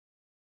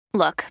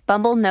Look,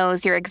 Bumble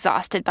knows you're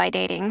exhausted by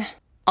dating.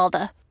 All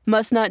the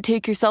must not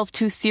take yourself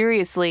too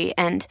seriously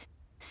and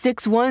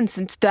 6'1"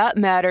 since that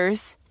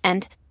matters.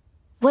 And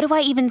what do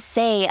I even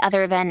say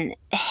other than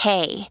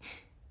hey?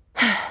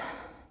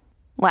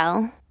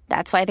 Well,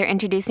 that's why they're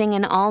introducing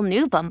an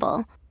all-new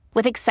Bumble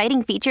with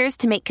exciting features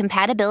to make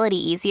compatibility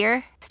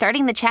easier,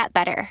 starting the chat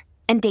better,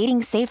 and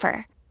dating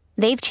safer.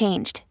 They've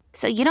changed,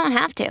 so you don't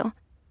have to.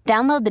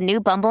 Download the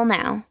new Bumble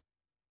now.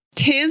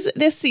 'Tis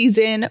this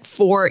season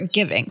for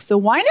giving, so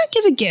why not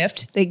give a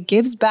gift that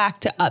gives back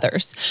to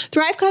others?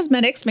 Thrive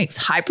Cosmetics makes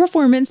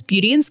high-performance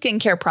beauty and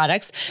skincare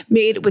products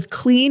made with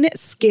clean,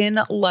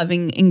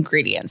 skin-loving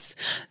ingredients.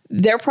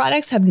 Their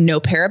products have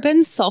no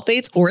parabens,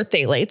 sulfates, or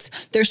phthalates.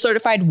 They're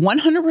certified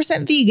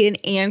 100% vegan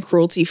and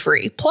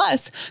cruelty-free.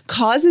 Plus,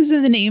 cause is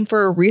in the name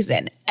for a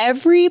reason.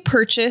 Every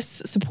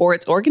purchase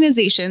supports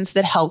organizations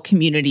that help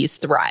communities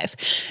thrive.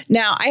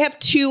 Now, I have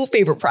two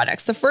favorite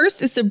products. The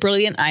first is the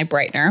Brilliant Eye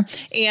Brightener,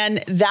 and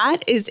that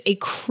is a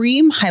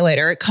cream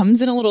highlighter. It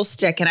comes in a little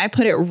stick, and I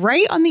put it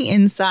right on the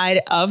inside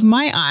of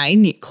my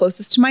eye,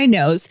 closest to my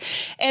nose,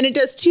 and it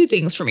does two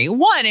things for me.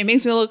 One, it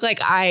makes me look like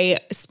I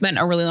spent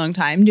a really long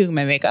time doing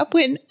my makeup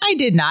when I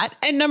did not.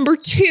 And number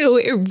two,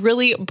 it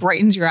really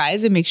brightens your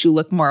eyes and makes you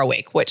look more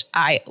awake, which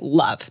I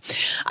love.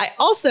 I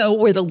also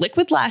wear the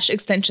Liquid Lash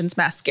Extensions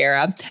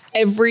mascara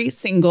every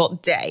single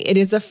day. It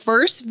is the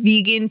first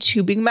vegan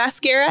tubing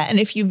mascara. And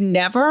if you've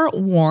never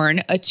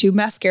worn a tube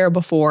mascara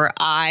before,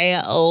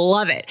 I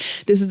love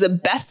it. This is a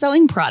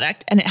best-selling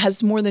product and it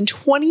has more than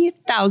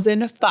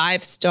 20,000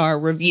 five-star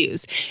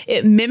reviews.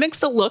 It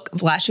mimics the look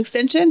of lash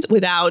extensions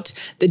without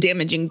the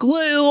damaging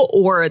glue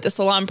or the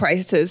salon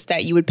prices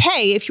that you would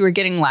pay if you were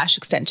getting lash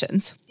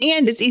extensions.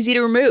 And it's easy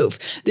to remove.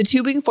 The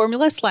tubing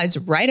formula slides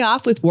right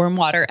off with warm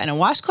water and a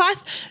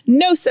washcloth.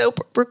 No soap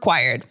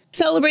required.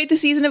 Celebrate the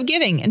season of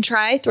giving and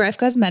try Thrive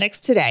Cosmetics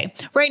today.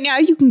 Right now,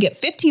 you can get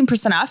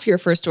 15% off your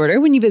first order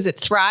when you visit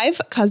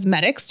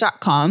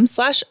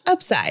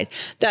thrivecosmetics.com/upside.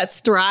 That's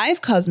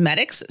Thrive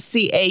Cosmetics,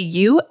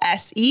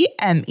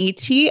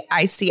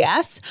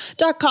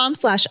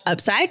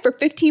 CAUSEMETICS.com/upside for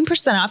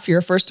 15% off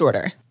your first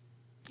order.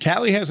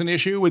 Callie has an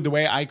issue with the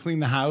way I clean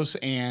the house,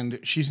 and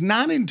she's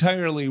not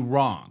entirely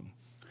wrong.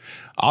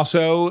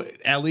 Also,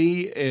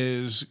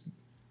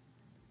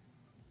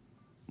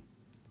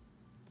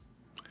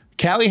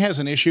 Callie has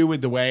an issue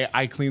with the way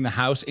I clean the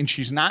house, and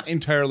she's not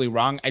entirely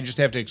wrong. I just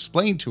have to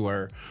explain to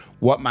her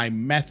what my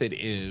method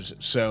is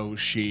so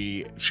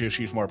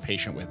she's more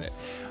patient with it.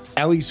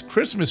 Ellie's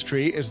Christmas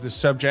tree is the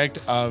subject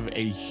of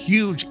a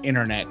huge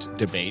internet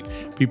debate.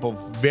 People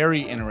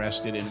very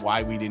interested in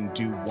why we didn't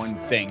do one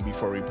thing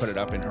before we put it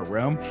up in her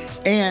room.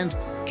 And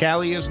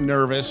Callie is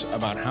nervous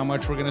about how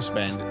much we're going to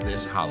spend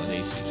this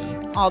holiday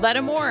season. All that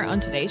and more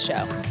on today's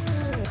show.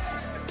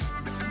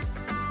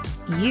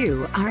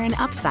 You are an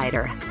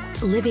upsider,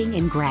 living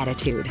in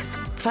gratitude,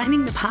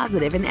 finding the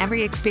positive in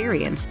every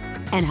experience,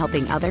 and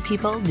helping other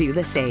people do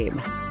the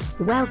same.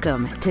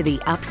 Welcome to The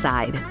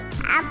Upside.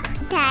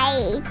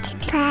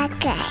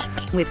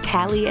 Pocket. With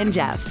Callie and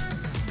Jeff.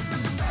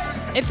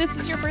 If this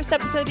is your first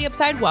episode of The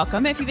Upside,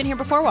 welcome. If you've been here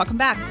before, welcome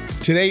back.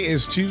 Today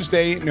is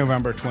Tuesday,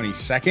 November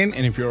 22nd,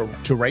 and if you're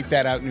to write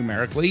that out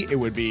numerically, it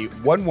would be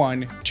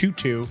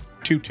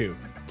 112222.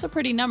 It's a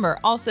pretty number.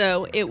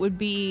 Also, it would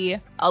be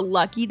a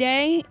lucky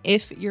day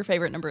if your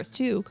favorite number is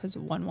 2, because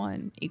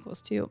 1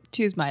 equals 2.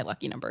 2 is my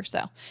lucky number,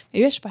 so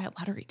maybe I should buy a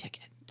lottery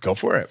ticket. Go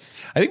for it.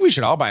 I think we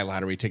should all buy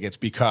lottery tickets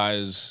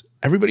because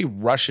everybody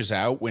rushes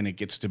out when it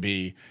gets to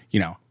be,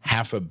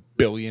 $500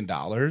 million.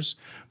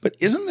 But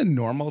isn't the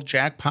normal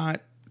jackpot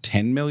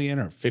 10 million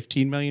or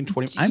 15 million,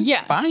 20? I'm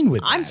fine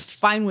with that. I'm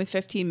fine with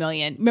 15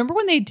 million. Remember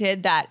when they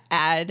did that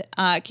ad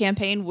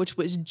campaign, which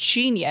was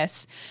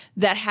genius,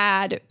 that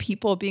had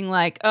people being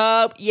like,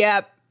 oh,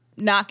 yep,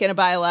 not going to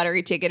buy a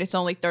lottery ticket. It's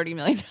only $30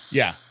 million.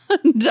 Yeah.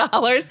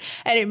 dollars,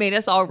 and it made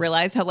us all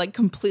realize how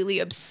completely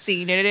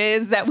obscene it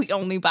is that we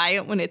only buy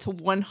it when it's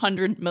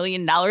 $100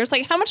 million.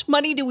 Like, how much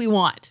money do we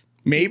want?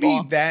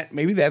 Maybe that's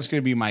going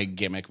to be my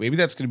gimmick. Maybe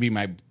that's going to be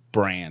my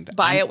brand.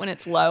 Buy it when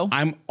it's low.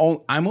 I'm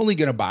only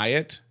going to buy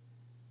it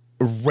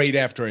right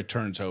after it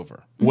turns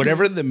over. Mm-hmm.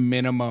 Whatever the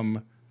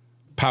minimum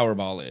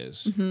Powerball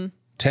is,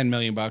 10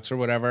 million bucks or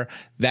whatever.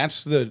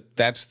 That's the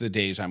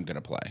days I'm going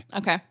to play.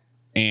 Okay.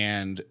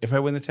 And if I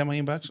win the 10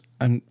 million bucks,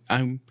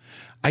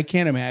 I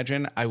can't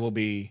imagine I will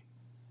be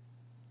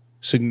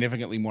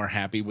significantly more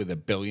happy with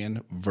 $1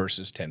 billion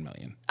versus 10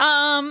 million.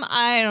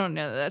 I don't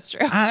know that that's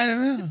true. I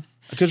don't know.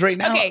 Because right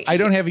now, I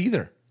don't have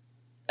either.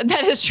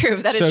 That is true.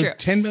 That is true.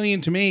 10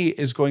 million to me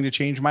is going to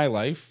change my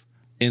life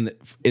in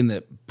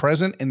the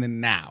present and the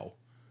now.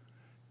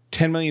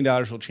 $10 million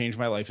will change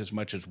my life as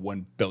much as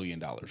 $1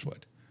 billion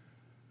would.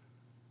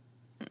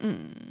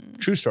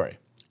 True story.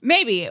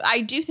 Maybe.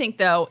 I do think,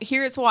 though,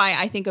 here's why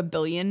I think $1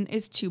 billion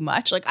is too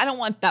much. I don't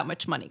want that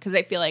much money because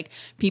I feel like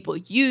people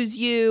use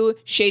you,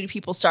 shady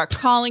people start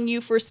calling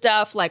you for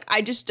stuff.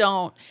 I just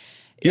don't.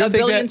 $1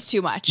 billion's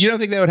too much. You don't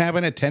think that would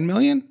happen at 10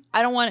 million?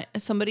 I don't want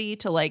somebody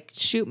to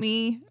shoot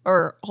me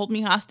or hold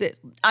me hostage.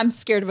 I'm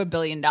scared of $1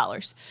 billion.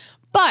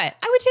 But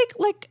I would take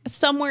like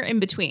somewhere in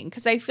between,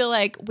 because I feel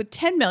like with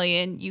 10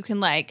 million, you can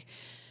like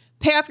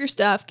pay off your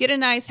stuff, get a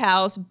nice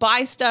house,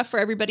 buy stuff for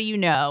everybody you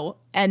know,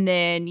 and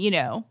then, you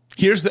know.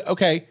 Here's the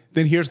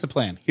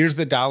plan. Here's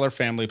the dollar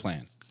family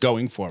plan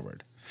going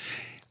forward.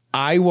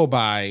 I will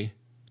buy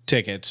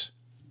tickets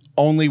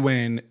only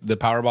when the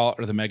Powerball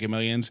or the Mega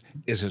Millions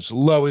is as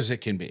low as it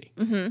can be.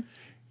 Mm-hmm.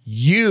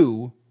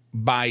 You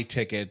buy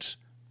tickets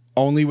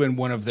only when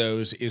one of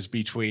those is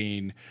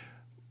between,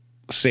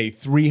 say,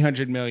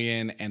 300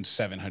 million and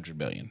 700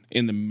 million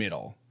in the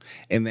middle.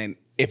 And then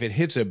if it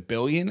hits $1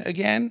 billion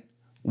again,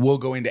 we'll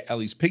go into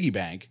Ellie's piggy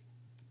bank,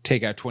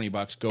 take out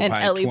 $20, go and buy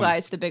And Ellie 20.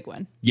 buys the big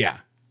one. Yeah.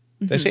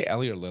 Mm-hmm. Did I say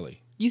Ellie or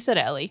Lily? You said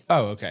Ellie.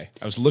 Oh, okay.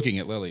 I was looking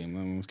at Lily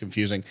and it was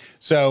confusing.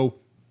 So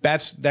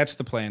that's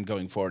the plan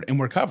going forward. And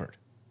we're covered.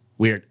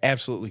 We're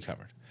absolutely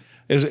covered.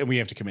 We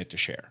have to commit to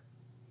share.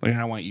 Like, I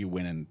don't want you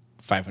winning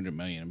 500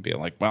 million and being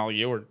like, well,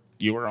 you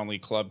were only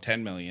club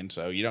 10 million,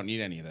 so you don't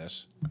need any of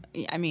this.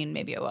 I mean,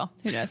 maybe it will.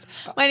 Who knows?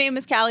 My name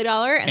is Callie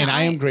Dollar. And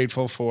I am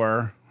grateful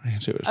for...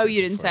 Oh,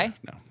 you didn't say?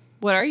 No.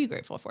 What are you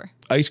grateful for?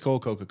 Ice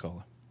cold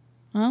Coca-Cola.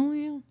 Oh,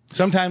 yeah.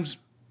 Sometimes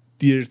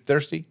you're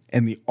thirsty,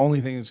 and the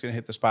only thing that's going to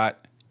hit the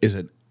spot is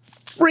a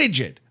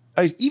frigid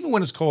ice, even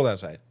when it's cold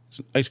outside. It's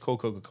an ice cold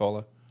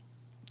Coca-Cola.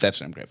 That's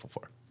what I'm grateful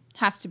for.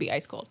 Has to be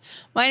ice cold.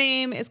 My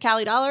name is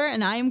Callie Dollar,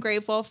 and I am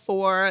grateful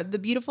for the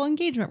beautiful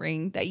engagement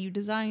ring that you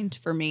designed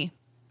for me.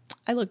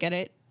 I look at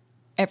it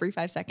every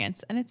 5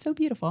 seconds, and it's so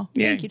beautiful.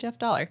 Yeah. Thank you, Jeff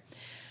Dollar.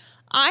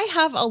 I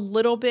have a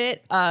little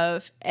bit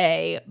of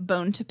a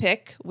bone to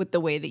pick with the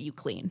way that you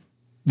clean.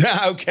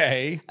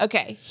 Okay.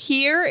 Okay,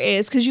 here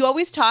is, because you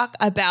always talk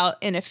about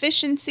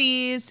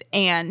inefficiencies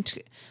and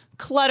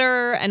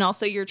clutter, and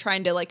also you're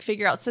trying to like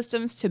figure out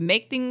systems to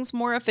make things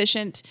more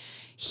efficient.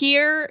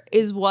 Here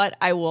is what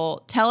I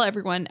will tell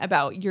everyone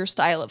about your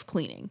style of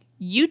cleaning.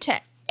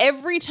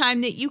 Every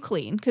time that you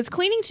clean, because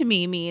cleaning to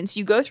me means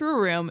you go through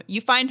a room,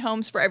 you find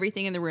homes for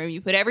everything in the room,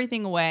 you put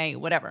everything away,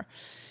 whatever.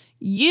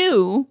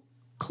 You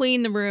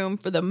clean the room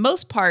for the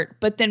most part,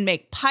 but then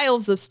make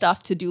piles of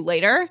stuff to do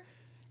later.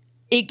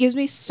 It gives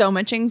me so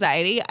much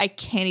anxiety. I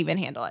can't even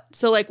handle it.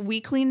 So like we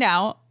cleaned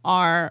out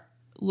our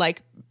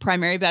like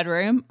primary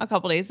bedroom a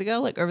couple days ago,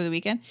 like over the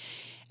weekend.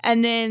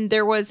 And then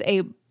there was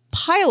a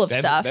pile of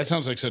stuff. That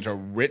sounds like such a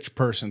rich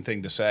person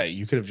thing to say.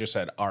 You could have just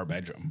said our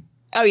bedroom.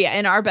 Oh yeah,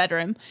 in our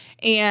bedroom.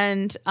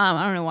 And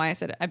I don't know why I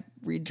said it. I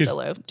read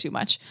Zillow too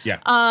much. Yeah.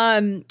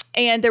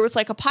 And there was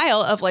like a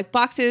pile of like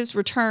boxes,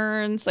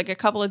 returns, like a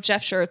couple of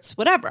Jeff shirts,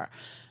 whatever.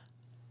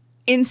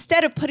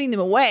 Instead of putting them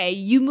away,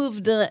 you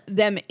moved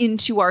them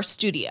into our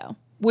studio,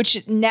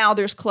 which now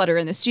there's clutter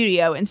in the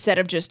studio instead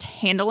of just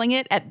handling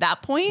it at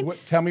that point.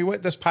 Tell me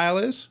what this pile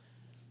is.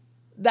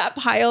 That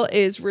pile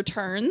is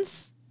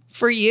returns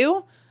for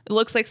you. It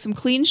looks like some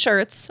clean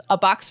shirts, a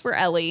box for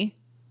Ellie.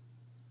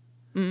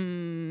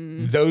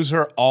 Those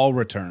are all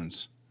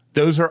returns.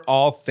 Those are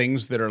all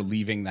things that are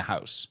leaving the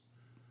house.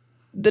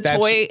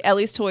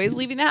 Ellie's toy is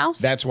leaving the house?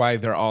 That's why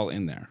they're all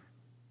in there.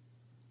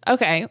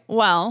 Okay.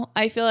 Well,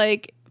 I feel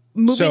like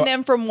moving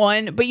them from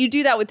one, but you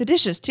do that with the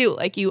dishes too.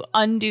 Like you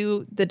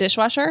undo the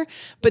dishwasher,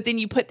 but then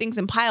you put things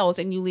in piles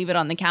and you leave it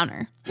on the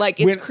counter.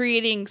 Like it's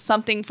creating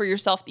something for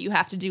yourself that you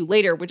have to do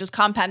later, which is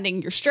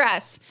compounding your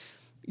stress.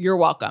 You're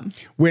welcome.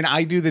 When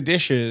I do the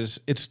dishes,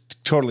 it's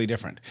totally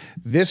different.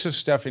 This is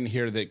stuff in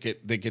here that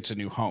gets a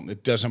new home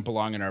that doesn't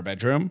belong in our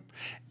bedroom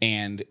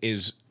and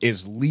is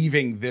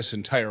leaving this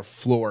entire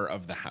floor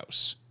of the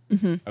house.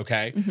 Mm-hmm.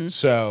 Okay? Mm-hmm.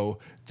 So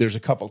there's a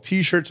couple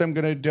T-shirts I'm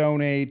going to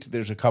donate.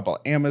 There's a couple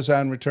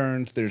Amazon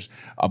returns. There's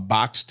a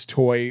boxed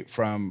toy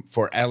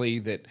for Ellie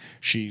that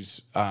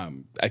she's,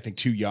 I think,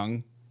 too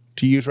young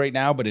to use right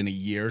now. But in a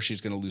year, she's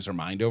going to lose her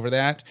mind over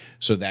that.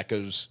 So that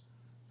goes,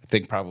 I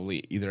think,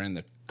 probably either in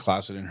the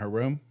closet in her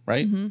room,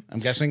 right? Mm-hmm. I'm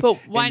guessing. But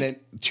why? And then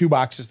 2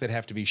 boxes that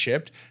have to be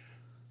shipped.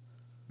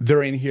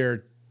 They're in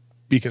here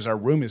because our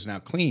room is now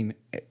clean,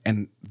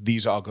 and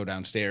these all go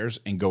downstairs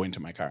and go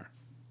into my car.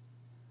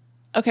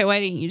 Okay,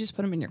 why didn't you just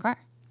put them in your car?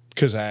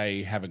 Because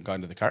I haven't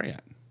gone to the car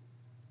yet.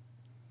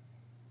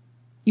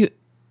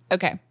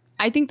 Okay.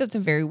 I think that's a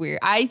very weird.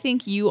 I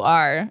think you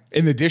are.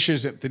 In the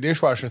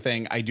dishwasher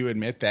thing, I do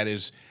admit that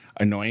is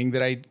annoying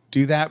that I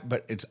do that,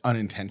 but it's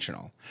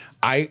unintentional.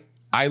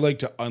 I like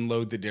to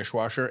unload the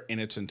dishwasher in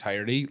its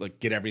entirety, like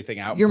get everything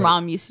out. Your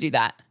mom used to do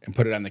that. And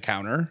put it on the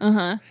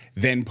counter,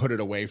 then put it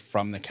away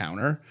from the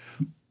counter.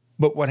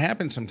 But what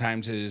happens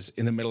sometimes is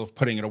in the middle of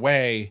putting it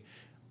away,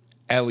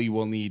 Ellie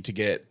will need to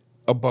get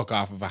a book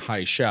off of a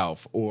high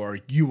shelf, or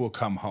you will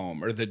come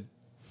home, or the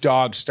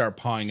dogs start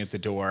pawing at the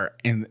door,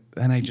 and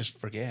then I just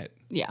forget.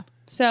 Yeah.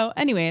 So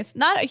anyways,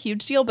 not a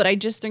huge deal, but I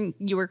just think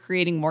you were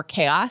creating more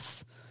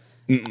chaos.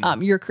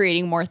 You're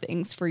creating more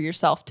things for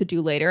yourself to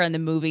do later, and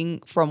then moving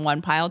from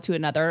one pile to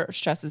another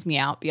stresses me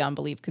out beyond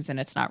belief because then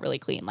it's not really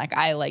clean. Like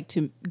I like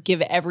to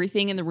give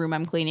everything in the room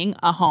I'm cleaning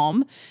a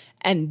home,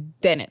 and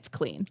then it's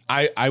clean.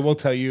 I will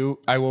tell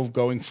you, I will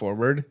going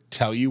forward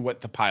tell you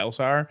what the piles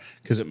are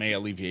because it may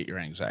alleviate your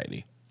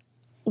anxiety.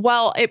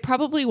 Well, it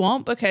probably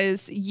won't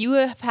because you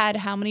have had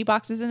how many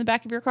boxes in the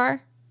back of your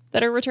car?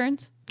 that are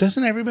returns?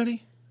 Doesn't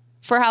everybody?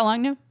 For how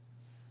long now?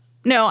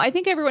 No, I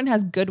think everyone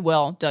has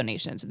Goodwill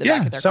donations at the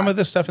back of their some car. of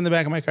the stuff in the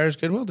back of my car is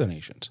Goodwill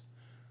donations.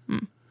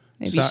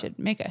 Maybe you should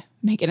make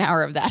an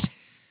hour of that.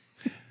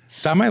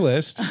 It's on my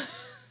list.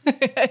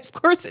 Of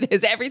course it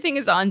is. Everything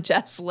is on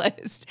Jeff's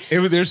list.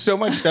 There's so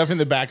much stuff in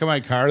the back of my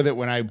car that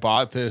when I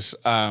bought this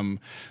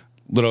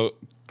little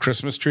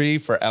Christmas tree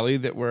for Ellie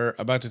that we're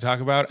about to talk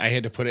about, I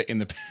had to put it in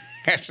the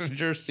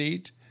passenger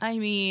seat. I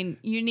mean,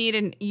 you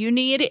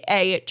need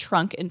a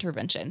trunk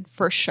intervention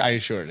for sure. I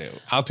sure do.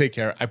 I'll take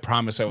care. I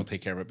promise I will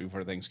take care of it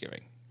before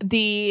Thanksgiving.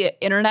 The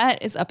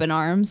internet is up in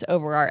arms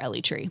over our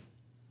Ellie tree.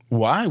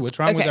 Why? What's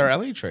wrong with our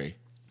Ellie tree?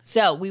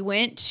 So we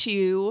went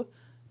to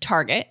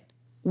Target.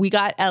 We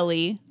got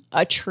Ellie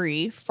a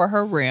tree for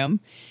her room.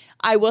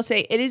 I will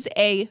say it is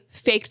a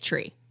fake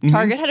tree.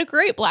 Target had a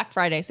great Black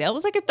Friday sale. It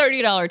was like a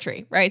 $30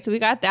 tree, right? So we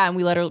got that and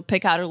we let her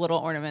pick out her little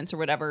ornaments or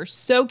whatever.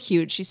 So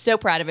cute. She's so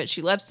proud of it.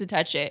 She loves to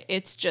touch it.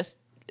 It's just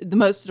the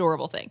most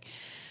adorable thing.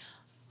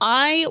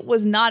 I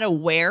was not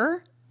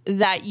aware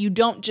that you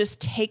don't just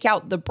take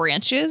out the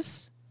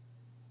branches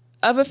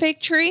of a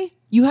fake tree.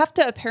 You have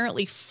to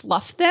apparently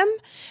fluff them.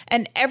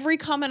 And every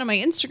comment on my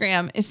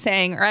Instagram is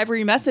saying, or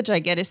every message I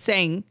get is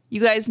saying, you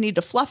guys need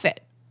to fluff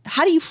it.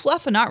 How do you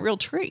fluff a not real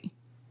tree?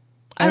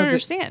 I don't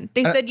understand.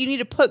 They said you need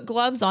to put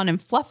gloves on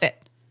and fluff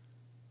it.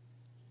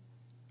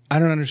 I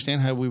don't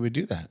understand how we would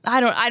do that.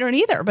 I don't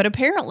either. But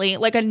apparently,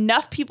 like,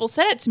 enough people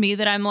said it to me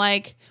that I'm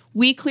like,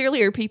 we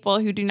clearly are people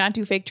who do not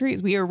do fake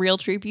trees. We are real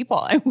tree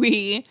people, and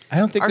we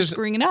are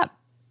screwing it up.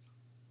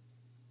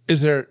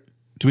 Do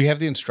we have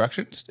the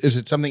instructions? Is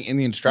it something in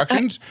the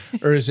instructions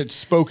or is it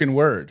spoken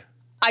word?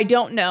 I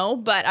don't know,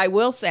 but I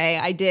will say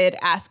I did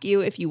ask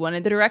you if you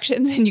wanted the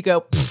directions, and you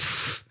go,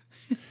 pfft.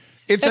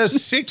 It's a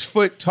 6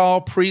 foot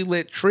tall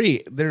pre-lit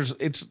tree.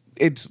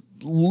 It's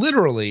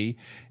literally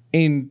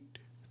in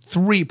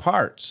 3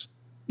 parts.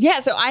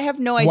 Yeah, so I have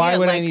no idea. Why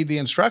would I need the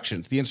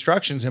instructions? The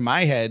instructions in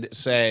my head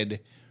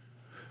said,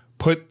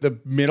 put the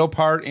middle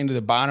part into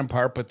the bottom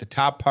part, put the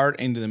top part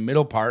into the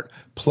middle part,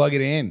 plug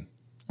it in.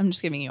 I'm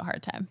just giving you a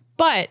hard time.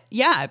 But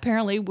yeah,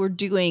 apparently we're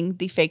doing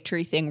the fake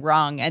tree thing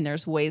wrong, and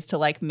there's ways to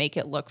like make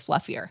it look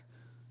fluffier.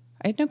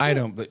 I had no clue. I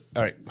don't, but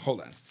all right, hold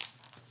on.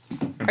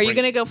 Are you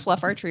going to go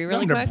fluff our tree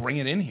really quick? I'm going to bring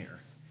it in here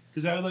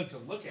because I would like to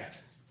look at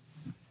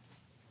it.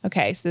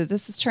 Okay, so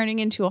this is turning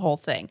into a whole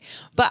thing.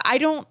 But I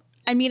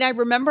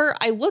remember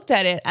I looked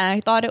at it and I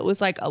thought it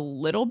was like a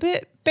little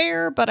bit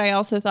bare, but I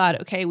also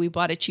thought, okay, we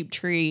bought a cheap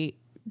tree.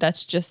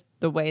 That's just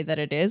the way that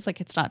it is.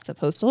 Like, it's not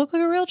supposed to look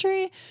like a real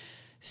tree.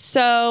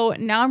 So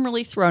now I'm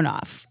really thrown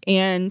off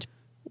and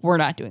we're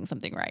not doing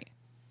something right.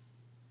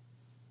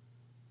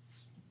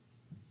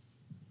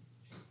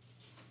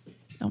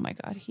 Oh my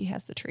God, he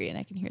has the tree and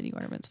I can hear the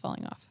ornaments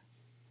falling off.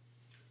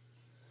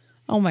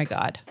 Oh my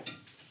God.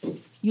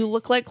 You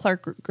look like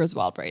Clark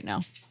Griswold right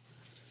now.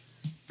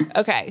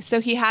 Okay, so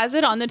he has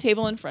it on the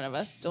table in front of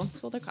us. Don't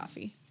spill the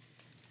coffee.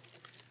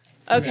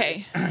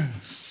 Okay,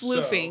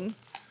 floofing.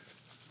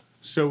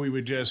 So we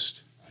would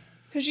just...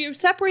 Because you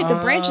separate the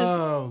branches.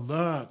 Oh,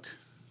 look.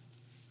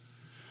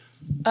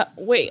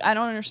 Wait, I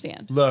don't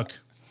understand. Look.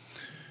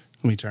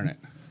 Let me turn it.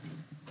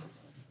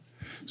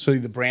 So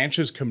the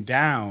branches come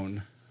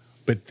down,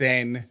 but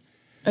then...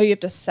 Oh, you have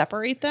to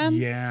separate them?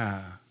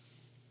 Yeah.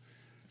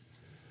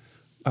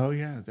 Oh,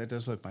 yeah, that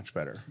does look much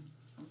better.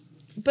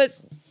 But,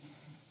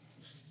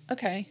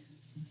 okay.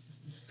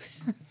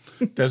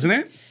 Doesn't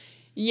it?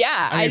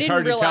 Yeah, I mean, it's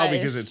hard realize. to tell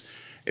because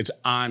it's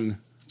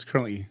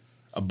currently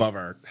above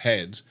our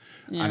heads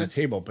on a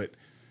table, but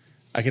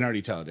I can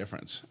already tell a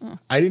difference. Oh.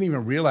 I didn't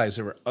even realize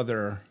there were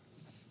other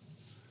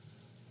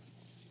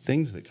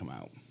things that come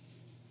out.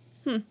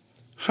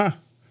 Huh.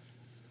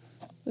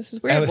 This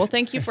is weird. Well,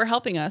 thank you for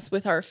helping us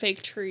with our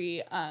fake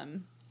tree.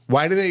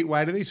 Why do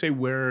they say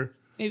where?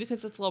 Maybe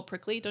because it's a little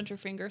prickly. Don't your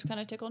fingers kind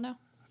of tickle now?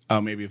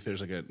 Oh, maybe if there's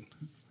like a...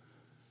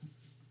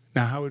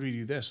 Now, how would we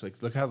do this?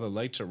 Like, look how the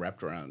lights are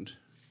wrapped around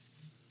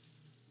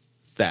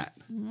that.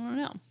 I don't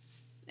know.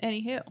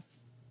 Anywho,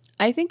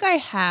 I think I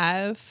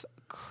have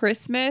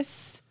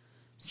Christmas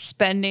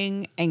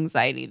spending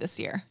anxiety this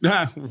year.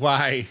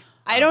 Why?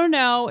 I don't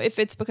know if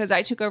it's because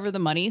I took over the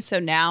money, so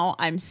now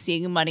I'm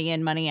seeing money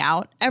in, money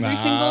out every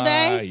single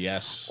day.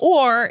 Yes.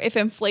 Or if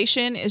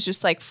inflation is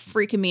just like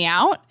freaking me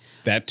out.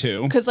 That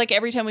too. Because like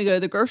every time we go to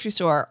the grocery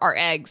store, our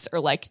eggs are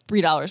like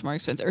 $3 more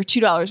expensive or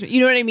 $2. You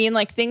know what I mean?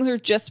 Like things are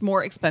just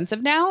more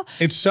expensive now.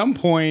 At some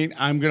point,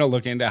 I'm going to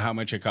look into how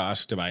much it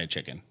costs to buy a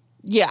chicken.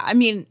 Yeah. I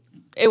mean,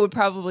 it would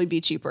probably be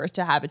cheaper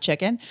to have a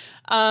chicken.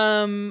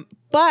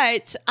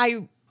 But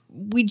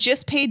we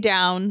just paid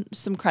down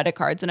some credit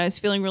cards and I was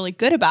feeling really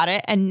good about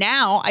it. And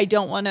now I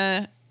don't want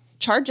to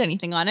charge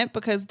anything on it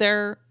because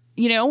they're,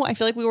 I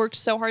feel like we worked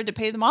so hard to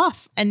pay them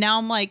off. And now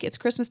I'm like, it's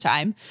Christmas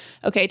time.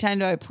 Okay, time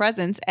to buy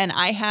presents. And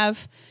I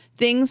have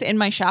things in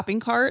my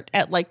shopping cart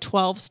at like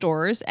 12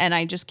 stores and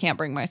I just can't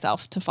bring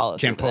myself to follow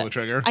through. Can't pull the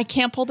trigger? I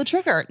can't pull the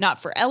trigger. Not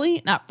for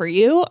Ellie, not for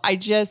you.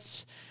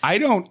 It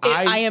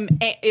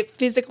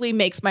physically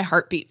makes my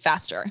heart beat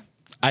faster.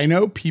 I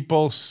know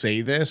people say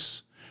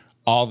this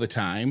all the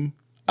time,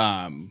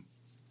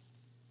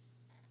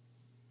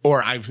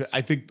 Or I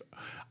think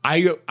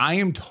I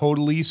am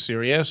totally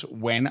serious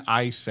when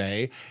I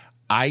say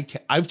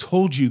I've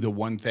told you the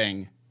one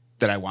thing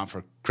that I want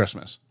for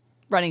Christmas.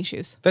 Running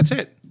shoes. That's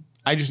it.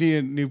 I just need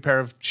a new pair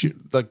of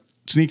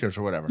sneakers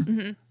or whatever.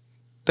 Mm-hmm.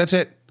 That's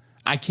it.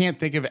 I can't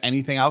think of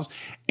anything else.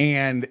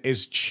 And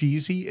as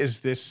cheesy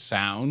as this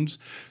sounds,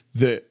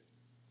 the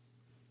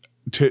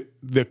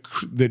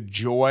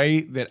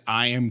joy that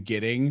I am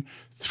getting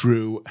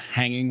through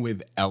hanging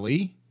with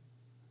Ellie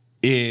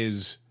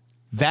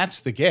that's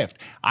the gift.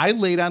 I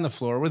laid on the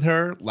floor with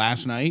her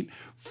last night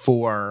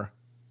for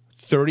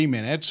 30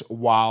 minutes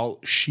while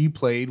she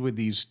played with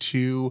these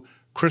 2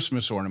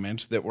 Christmas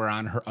ornaments that were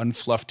on her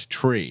unfluffed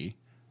tree.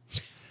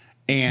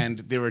 And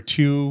there were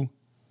 2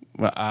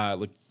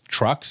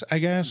 trucks, I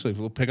guess, like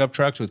little pickup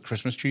trucks with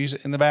Christmas trees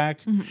in the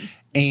back. Mm-hmm.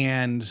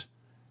 And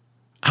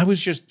I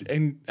was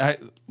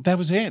that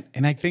was it.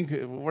 And I think,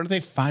 what are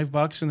they,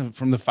 $5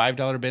 from the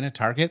 $5 bin at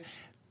Target?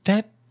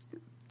 That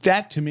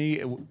to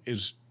me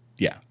is,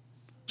 yeah.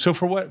 So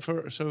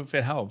so if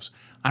it helps,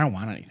 I don't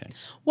want anything.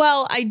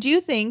 Well, I do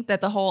think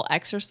that the whole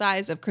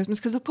exercise of Christmas,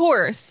 because of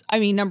course, I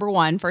mean, number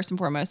one, first and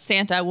foremost,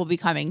 Santa will be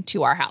coming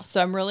to our house.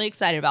 So I'm really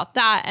excited about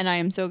that. And I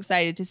am so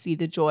excited to see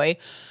the joy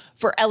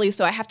for Ellie.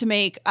 So I have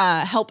to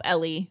help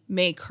Ellie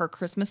make her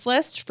Christmas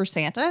list for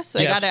Santa. So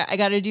yes. I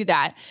gotta do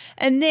that.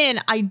 And then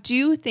I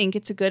do think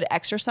it's a good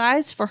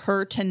exercise for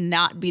her to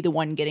not be the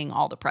one getting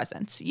all the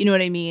presents. You know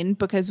what I mean?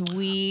 Because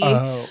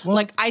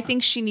I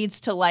think she needs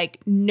to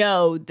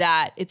know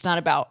that it's not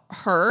about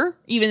her,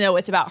 even though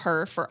it's about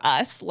her for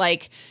us.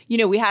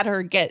 We had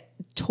her get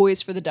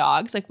toys for the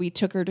dogs. We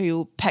took her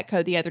to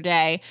Petco the other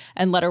day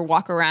and let her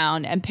walk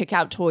around and pick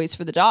out toys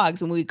for the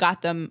dogs. And we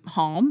got them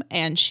home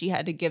and she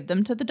had to give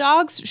them to the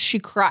dogs. She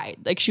cried.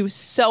 She was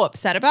so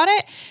upset about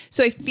it.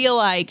 So I feel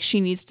like she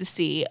needs to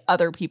see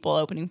other people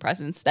opening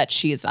presents that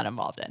she is not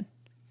involved in.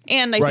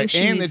 And I think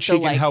she needs that she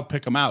can help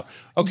pick them out.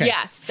 Okay.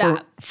 Yes.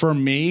 For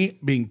me,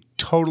 being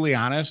totally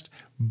honest,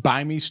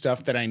 buy me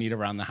stuff that I need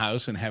around the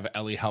house and have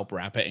Ellie help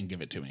wrap it and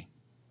give it to me.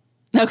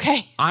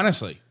 Okay.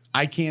 Honestly.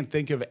 I can't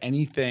think of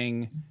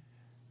anything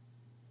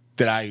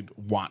that I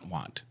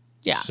want.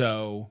 Yeah.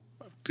 So,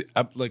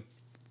 I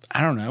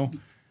don't know,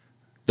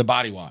 the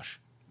body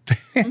wash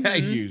I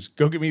use.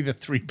 Go get me the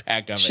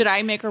 3-pack of it. Should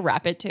I make her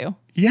wrap it too?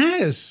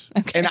 Yes.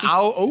 Okay. And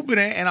I'll open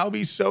it and I'll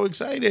be so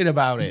excited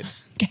about it.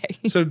 Okay.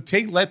 So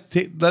let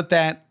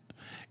that,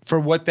 for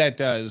what that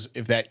does,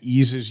 if that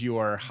eases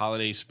your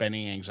holiday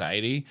spending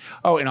anxiety.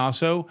 Oh, and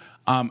also,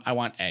 I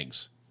want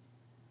eggs.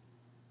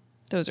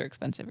 Those are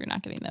expensive. You're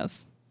not getting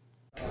those.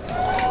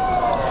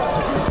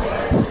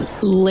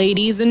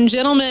 Ladies and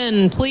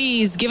gentlemen,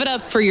 please give it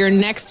up for your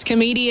next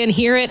comedian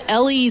here at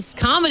Ellie's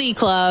Comedy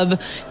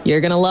Club. You're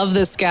going to love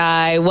this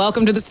guy.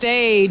 Welcome to the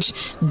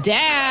stage,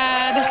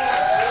 Dad.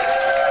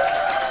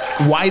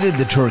 Why did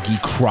the turkey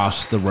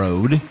cross the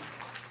road?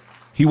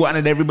 He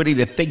wanted everybody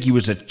to think he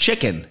was a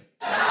chicken.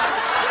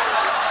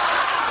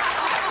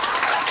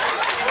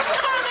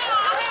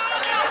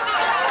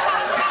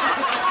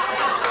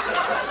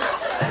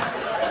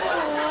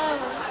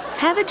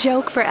 Have a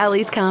joke for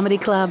Ellie's Comedy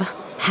Club?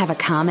 Have a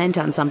comment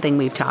on something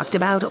we've talked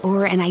about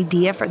or an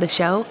idea for the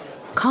show?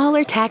 Call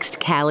or text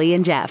Callie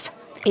and Jeff.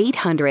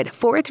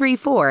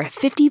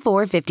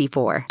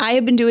 800-434-5454. I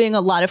have been doing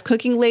a lot of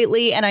cooking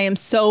lately, and I am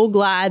so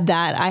glad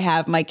that I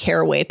have my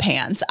Caraway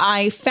pans.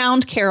 I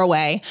found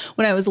Caraway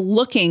when I was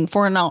looking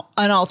for an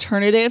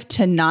alternative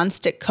to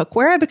nonstick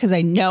cookware because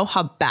I know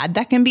how bad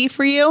that can be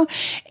for you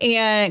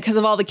and because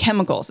of all the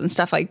chemicals and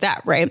stuff like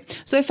that,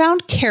 right? So I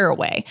found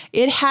Caraway.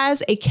 It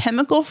has a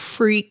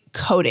chemical-free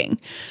coating.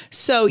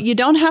 So you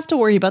don't have to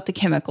worry about the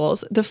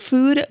chemicals. The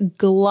food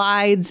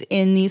glides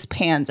in these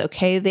pans,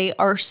 okay? They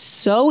are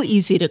so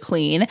easy to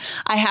clean.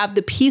 I have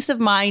the peace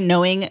of mind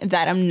knowing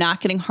that I'm not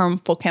getting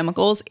harmful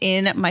chemicals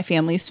in my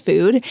family's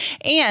food.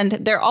 And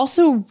they're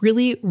also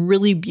really,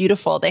 really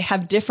beautiful. They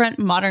have different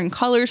modern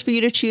colors for you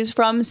to choose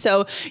from.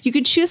 So you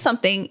can choose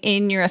something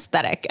in your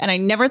aesthetic. And I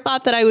never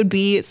thought that I would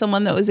be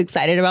someone that was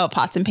excited about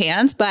pots and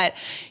pans, but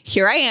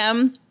here I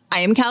am. I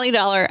am Callie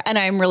Dollar, and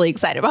I'm really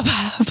excited about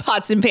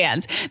pots and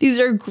pans. These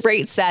are a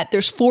great set.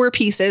 There's 4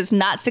 pieces,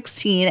 not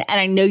 16. And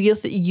I know you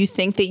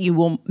think that you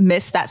will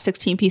miss that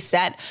 16-piece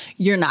set.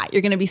 You're not.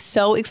 You're going to be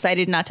so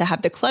excited not to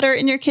have the clutter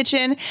in your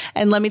kitchen.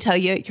 And let me tell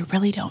you, you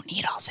really don't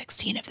need all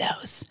 16 of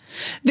those.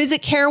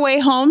 Visit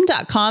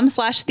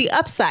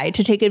carawayhome.com/theupside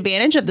to take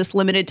advantage of this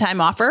limited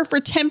time offer for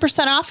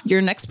 10% off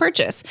your next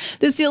purchase.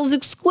 This deal is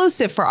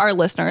exclusive for our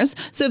listeners.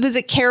 So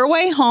visit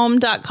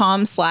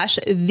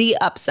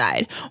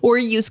carawayhome.com/theupside or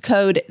use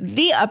code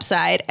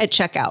THEUPSIDE at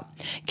checkout.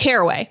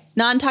 Caraway,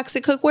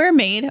 Non-toxic cookware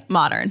made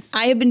modern.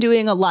 I have been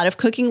doing a lot of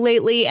cooking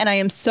lately, and I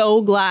am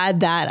so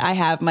glad that I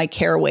have my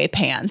Caraway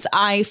pans.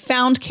 I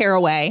found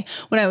Caraway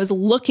when I was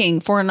looking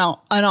for an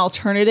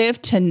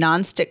alternative to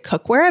nonstick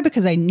cookware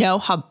because I know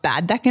how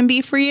bad that can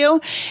be for you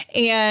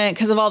and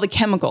because of all the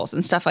chemicals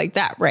and stuff like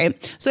that,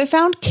 right? So I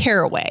found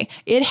Caraway.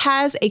 It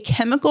has a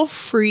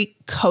chemical-free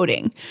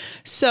coating.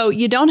 So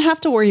you don't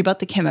have to worry about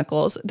the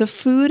chemicals. The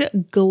food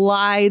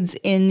glides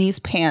in these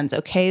pans,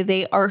 okay?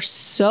 They are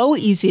so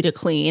easy to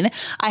clean.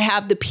 I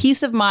have the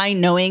peace of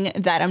mind knowing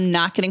that I'm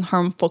not getting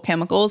harmful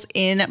chemicals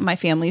in my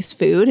family's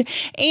food.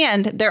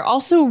 And they're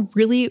also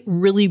really,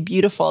 really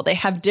beautiful. They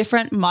have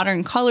different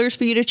modern colors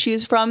for you to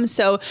choose from.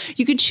 So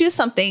you could choose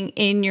something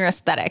in your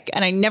aesthetic.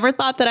 And I never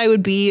thought that I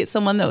would be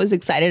someone that was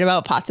excited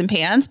about pots and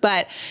pans,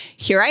 but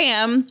here I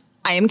am.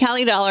 I am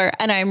Callie Dollar,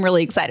 and I'm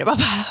really excited about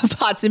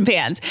pots and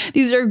pans.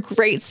 These are a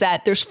great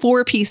set. There's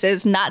 4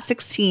 pieces, not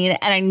 16.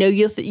 And I know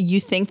you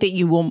think that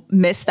you will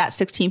miss that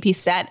 16-piece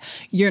set.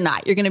 You're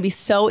not. You're going to be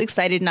so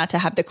excited not to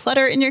have the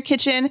clutter in your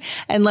kitchen.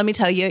 And let me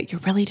tell you, you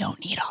really don't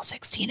need all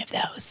 16 of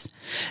those.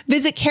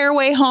 Visit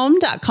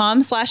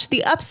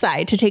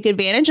carawayhome.com/theupside to take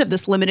advantage of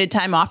this limited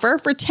time offer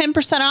for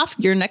 10% off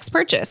your next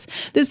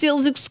purchase. This deal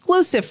is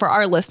exclusive for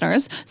our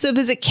listeners. So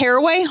visit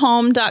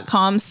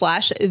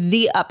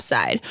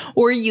carawayhome.com/theupside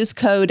or use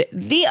code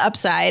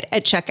THEUPSIDE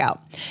at checkout.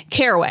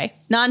 Caraway,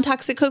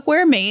 non-toxic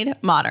cookware made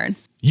modern.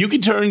 You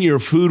can turn your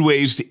food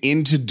waste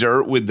into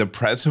dirt with the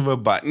press of a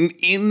button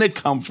in the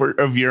comfort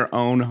of your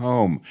own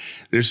home.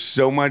 There's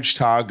so much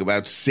talk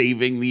about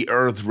saving the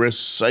earth,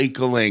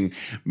 recycling,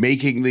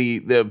 making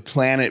the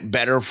planet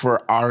better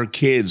for our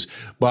kids.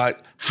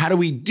 But how do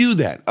we do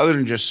that? Other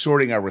than just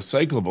sorting our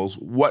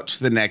recyclables, what's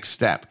the next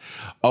step?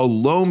 A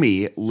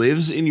Lomi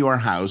lives in your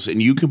house,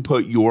 and you can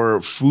put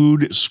your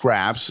food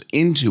scraps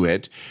into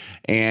it.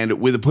 And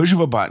with a push of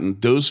a button,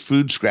 those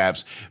food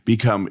scraps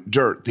become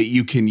dirt that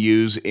you can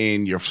use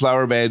in your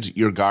flower beds,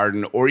 your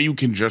garden, or you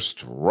can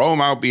just throw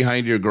them out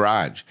behind your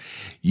garage.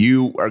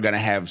 You are going to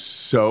have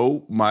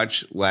so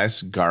much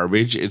less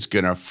garbage. It's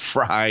going to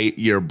fry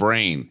your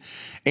brain.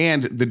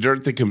 And the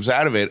dirt that comes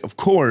out of it, of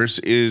course,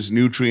 is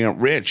nutrient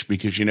rich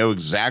because you know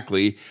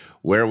exactly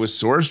where it was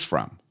sourced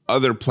from.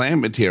 Other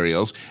plant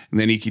materials, and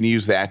then you can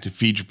use that to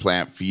feed your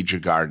plant, feed your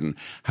garden,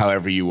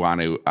 however you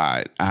want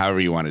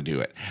to do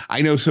it.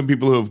 I know some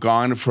people who have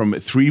gone from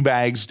 3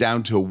 bags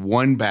down to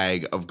 1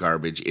 bag of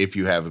garbage if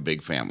you have a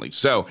big family.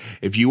 So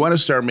if you want to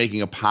start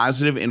making a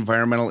positive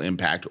environmental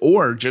impact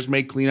or just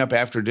make cleanup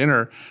after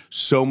dinner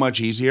so much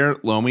easier,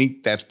 Lomi,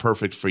 that's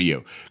perfect for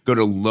you. Go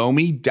to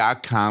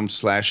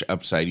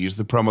lomi.com/upside. Use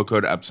the promo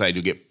code upside.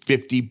 You'll get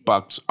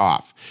 $50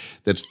 off.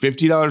 That's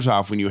 $50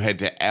 off when you head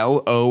to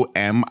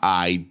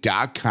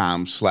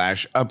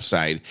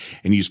lomi.com/upside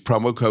and use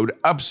promo code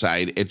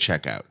upside at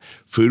checkout.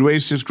 Food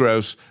waste is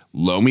gross.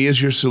 Lomi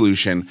is your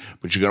solution,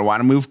 but you're going to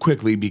want to move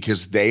quickly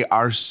because they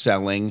are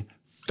selling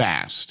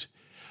fast.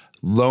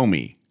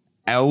 Lomi,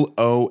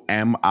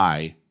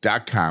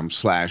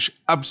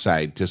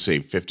 lomi.com/upside to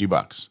save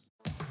 $50.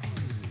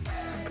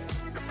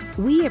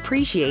 We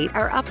appreciate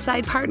our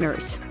Upside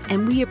partners,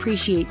 and we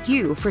appreciate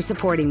you for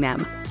supporting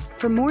them.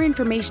 For more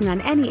information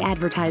on any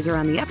advertiser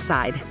on the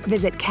Upside,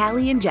 visit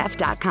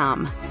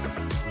CallieandJeff.com.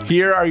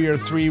 Here are your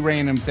 3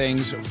 random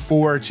things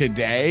for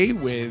today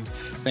with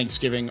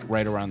Thanksgiving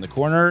right around the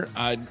corner.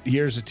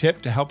 Here's a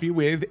tip to help you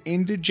with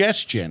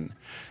indigestion.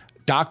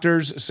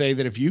 Doctors say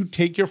that if you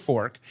take your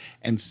fork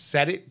and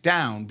set it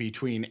down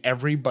between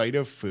every bite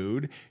of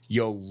food,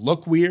 you'll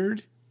look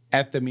weird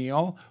at the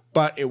meal,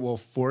 but it will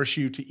force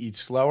you to eat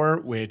slower,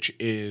 which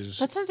is...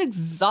 That sounds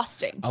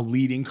exhausting. ...a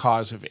leading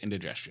cause of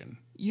indigestion.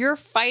 You're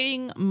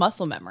fighting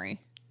muscle memory.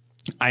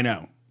 I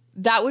know.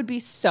 That would be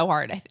so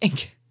hard, I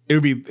think. It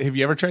would be. Have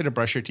you ever tried to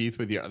brush your teeth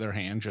with your other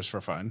hand just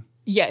for fun?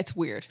 Yeah, it's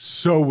weird.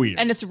 So weird.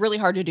 And it's really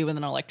hard to do with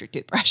an electric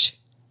toothbrush.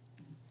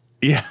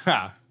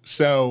 Yeah.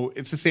 So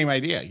it's the same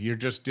idea. You're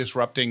just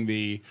disrupting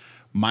the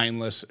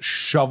mindless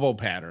shovel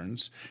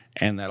patterns,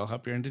 and that'll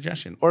help your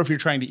indigestion. Or if you're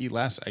trying to eat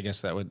less, I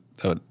guess that would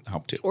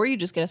help too. Or you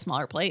just get a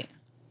smaller plate.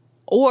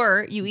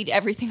 Or you eat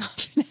everything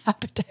off an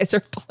appetizer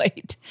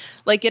plate.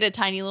 Like get a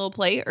tiny little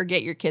plate or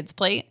get your kid's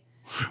plate.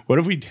 What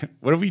if we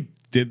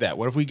did that?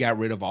 What if we got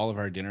rid of all of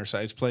our dinner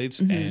size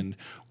plates and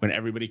when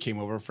everybody came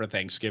over for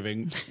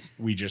Thanksgiving,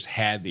 we just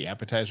had the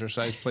appetizer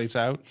size plates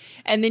out?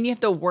 And then you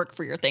have to work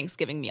for your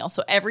Thanksgiving meal.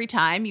 So every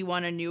time you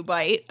want a new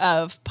bite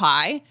of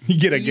pie, you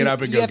get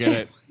up and go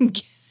get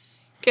it.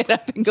 Get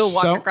up and go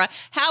walk across.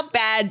 How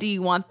bad do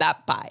you want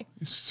that pie?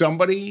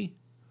 Somebody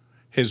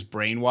has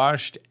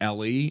brainwashed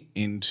Ellie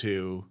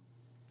into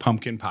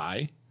pumpkin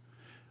pie.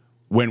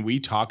 When we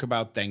talk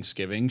about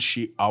Thanksgiving,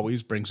 she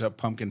always brings up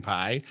pumpkin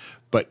pie,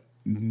 but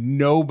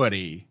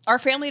nobody... Our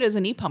family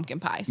doesn't eat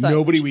pumpkin pie. So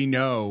nobody we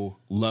know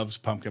loves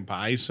pumpkin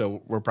pie,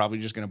 so we're probably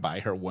just going to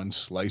buy her 1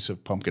 slice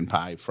of pumpkin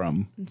pie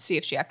from... And see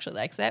if she actually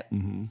likes it.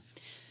 Mm-hmm.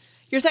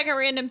 Your second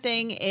random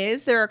thing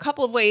is there are a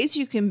couple of ways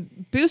you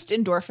can boost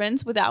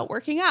endorphins without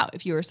working out.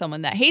 If you are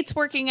someone that hates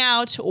working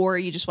out or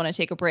you just want to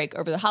take a break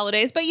over the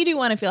holidays, but you do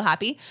want to feel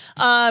happy,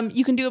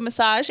 you can do a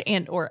massage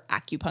and or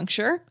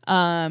acupuncture.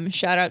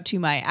 Shout out to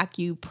my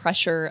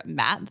acupressure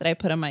mat that I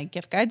put on my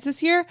gift guides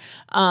this year.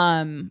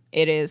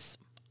 It is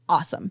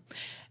awesome.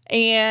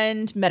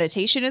 And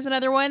meditation is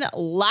another one.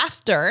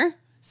 Laughter.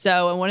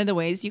 So one of the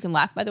ways you can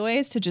laugh, by the way,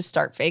 is to just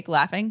start fake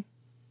laughing.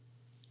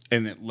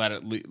 And then let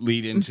it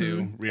lead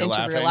into real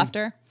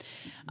laughter.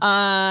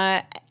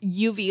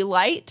 UV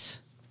light,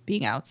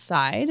 being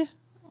outside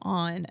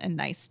on a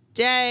nice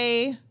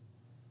day.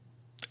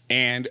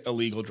 And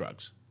illegal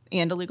drugs.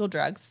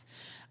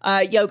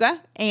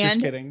 Yoga and just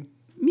kidding.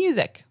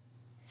 Music.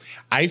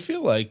 I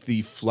feel like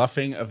the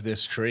fluffing of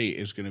this tree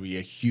is going to be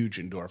a huge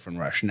endorphin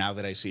rush now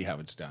that I see how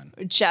it's done.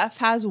 Jeff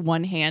has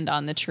one hand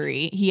on the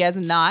tree. He has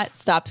not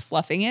stopped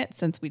fluffing it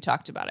since we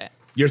talked about it.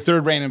 Your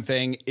third random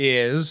thing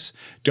is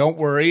don't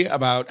worry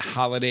about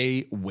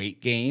holiday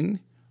weight gain.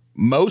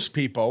 Most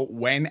people,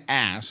 when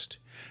asked,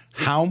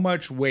 how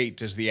much weight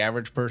does the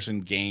average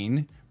person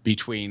gain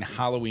between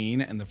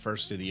Halloween and the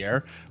first of the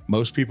year,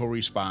 most people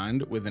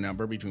respond with a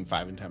number between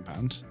 5 and 10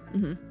 pounds.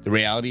 Mm-hmm. The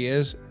reality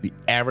is the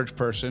average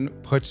person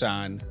puts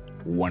on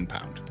 1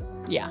 pound.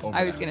 Yeah,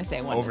 I was going to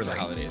say 1 over the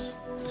holidays.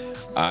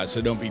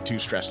 So don't be too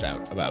stressed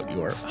out about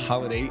your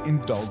holiday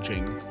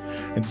indulging.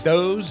 And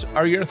those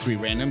are your 3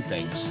 random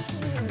things.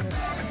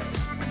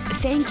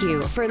 Thank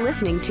you for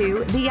listening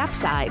to The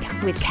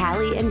Upside with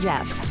Callie and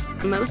Jeff.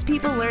 Most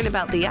people learn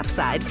about the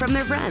upside from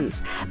their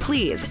friends.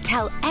 Please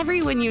tell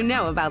everyone you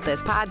know about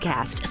this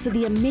podcast so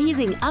the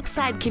amazing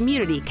Upside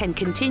community can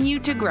continue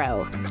to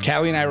grow.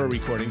 Callie and I were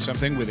recording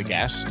something with a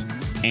guest,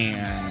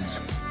 and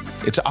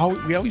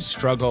we always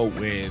struggle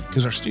with,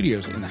 because our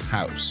studio's in the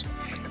house,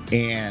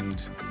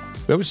 and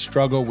we always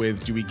struggle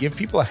with, do we give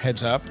people a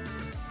heads up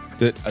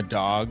that a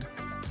dog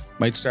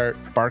might start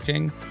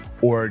barking,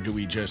 or do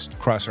we just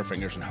cross our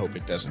fingers and hope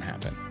it doesn't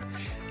happen?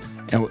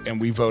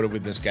 And we voted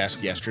with this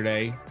guest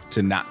yesterday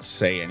to not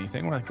say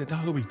anything. We're like, the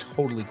dog will be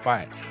totally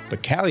quiet.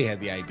 But Callie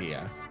had the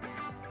idea,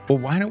 well,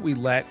 why don't we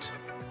let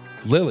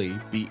Lily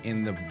be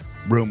in the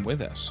room with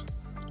us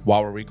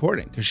while we're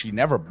recording? Because she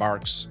never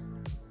barks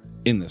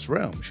in this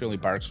room. She only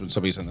barks when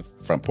somebody's on the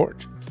front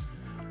porch.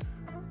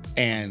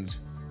 And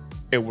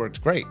it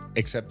worked great,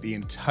 except the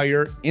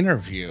entire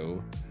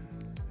interview,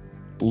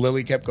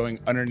 Lily kept going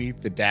underneath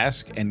the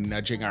desk and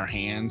nudging our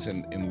hands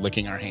and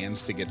licking our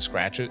hands to get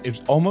scratches. It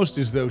was almost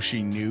as though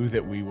she knew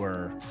that we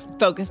were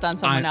focused on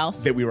someone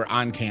else, that we were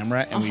on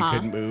camera and we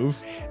couldn't move.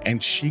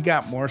 And she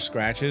got more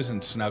scratches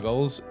and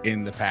snuggles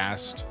in the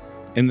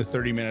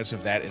 30 minutes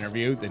of that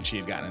interview than she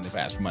had gotten in the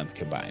past month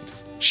combined.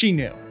 She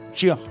knew.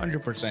 She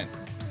 100%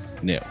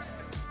 knew.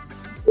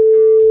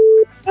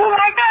 Oh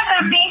my God,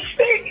 the beef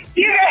steak!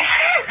 You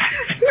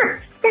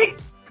guys,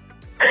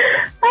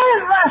 I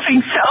was laughing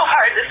so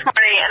hard this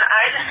morning, and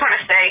I just want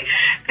to say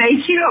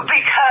thank you,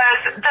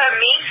 because the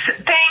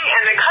meat thing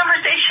and the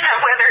conversation of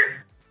whether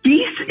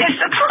beef is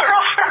the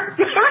plural for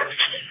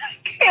moose, I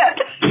can't.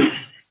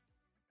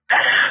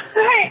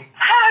 All right,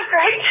 have a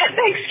great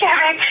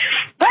Thanksgiving.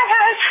 Bye,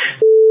 guys.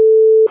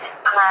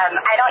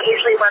 I don't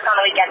usually work on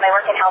the weekends. I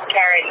work in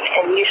healthcare,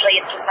 and usually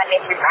it's just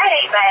Monday through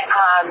Friday, but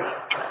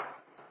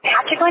I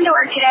have to go into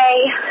work today,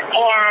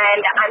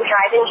 and I'm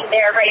driving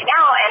there right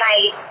now, and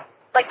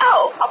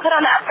I'll put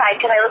on the Upside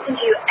because I listen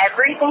to you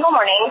every single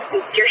morning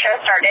since your show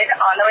started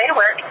on the way to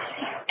work,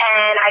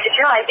 and I just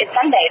realized it's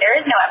Sunday. There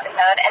is no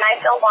episode, and I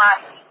feel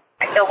lost.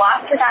 I feel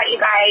lost without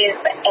you guys,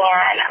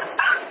 and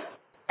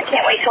I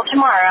can't wait till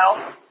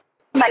tomorrow,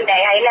 Monday.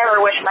 I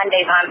never wish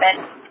Mondays on, but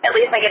at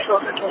least I get to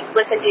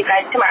listen to you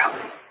guys tomorrow.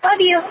 Love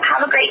you.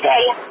 Have a great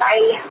day.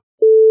 Bye.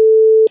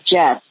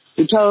 Jeff,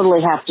 you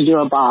totally have to do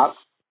a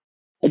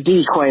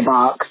decoy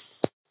box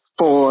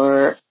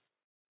for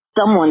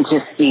someone to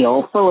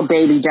steal, full of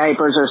baby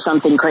diapers or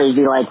something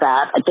crazy like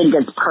that. I think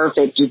it's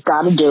perfect. You've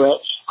got to do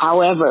it.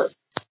 However,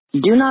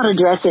 do not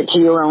address it to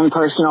your own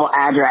personal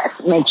address.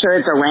 Make sure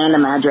it's a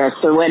random address.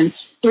 So when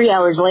 3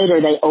 hours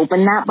later they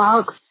open that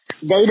box,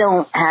 they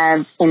don't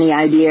have any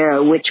idea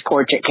which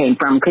porch it came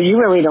from, because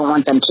you really don't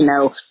want them to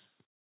know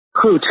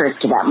who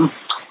tricked them.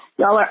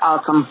 Y'all are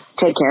awesome.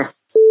 Take care.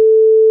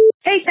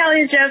 Hey,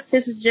 Callie and Jeff.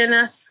 This is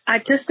Jenna. I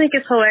just think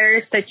it's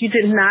hilarious that you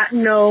did not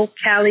know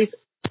Callie's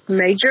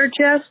major,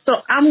 Jeff. So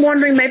I'm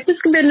wondering, maybe this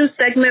could be a new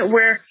segment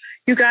where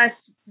you guys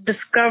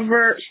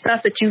discover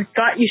stuff that you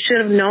thought you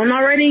should have known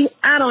already.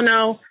 I don't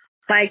know,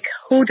 like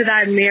who did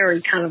I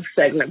marry kind of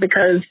segment,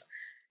 because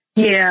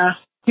yeah,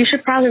 you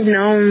should probably have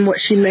known what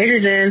she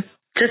majored in.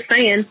 Just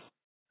saying.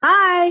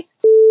 Hi.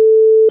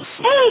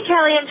 Hey,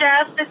 Kelly and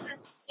Jeff. This is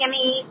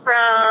Tammy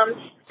from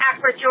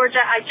Akron, Georgia.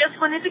 I just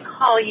wanted to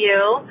call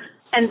you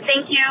and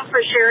thank you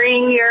for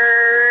sharing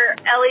your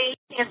Ellie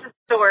Santa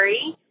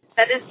story.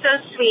 That is so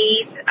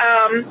sweet.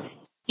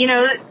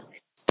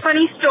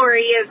 Funny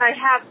story is I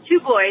have 2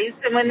 boys,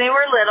 and when they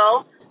were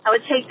little, I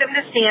would take them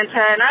to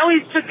Santa, and I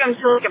always took them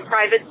to like a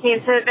private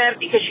Santa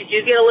event because you do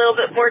get a little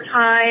bit more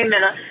time,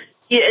 and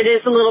it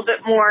is a little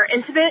bit more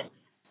intimate.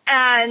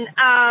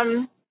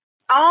 And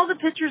all the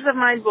pictures of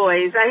my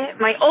boys,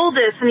 my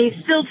oldest, and he's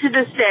still to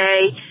this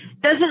day,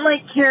 doesn't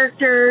like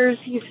characters.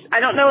 I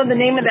don't know the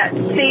name of that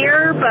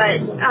fair, but,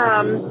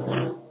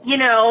 you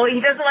know, he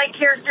doesn't like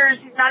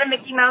characters. He's not a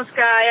Mickey Mouse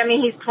guy. I mean,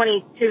 he's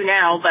 22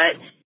 now, but,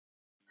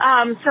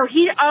 so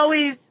he'd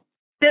always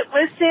sit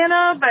with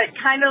Santa, but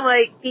kind of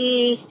like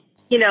be,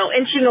 you know,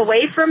 inching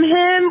away from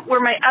him,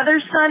 where my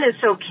other son is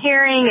so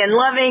caring and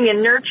loving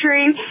and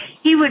nurturing.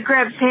 He would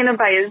grab Santa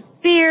by his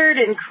beard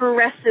and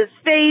caress his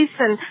face,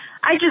 and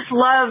I just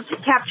loved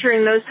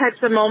capturing those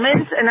types of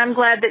moments, and I'm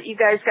glad that you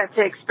guys got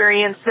to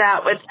experience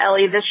that with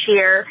Ellie this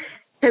year,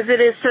 because it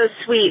is so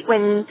sweet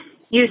when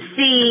you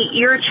see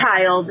your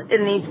child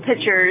in these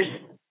pictures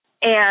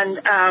and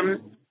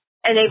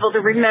able to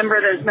remember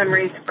those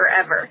memories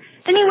forever.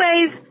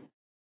 Anyways,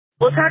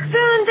 we'll talk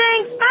soon.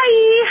 Thanks.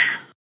 Bye.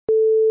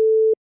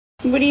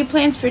 What are your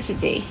plans for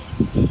today?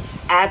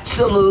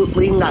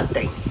 Absolutely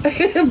nothing.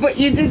 But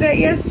you did that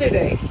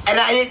yesterday. And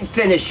I didn't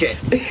finish it.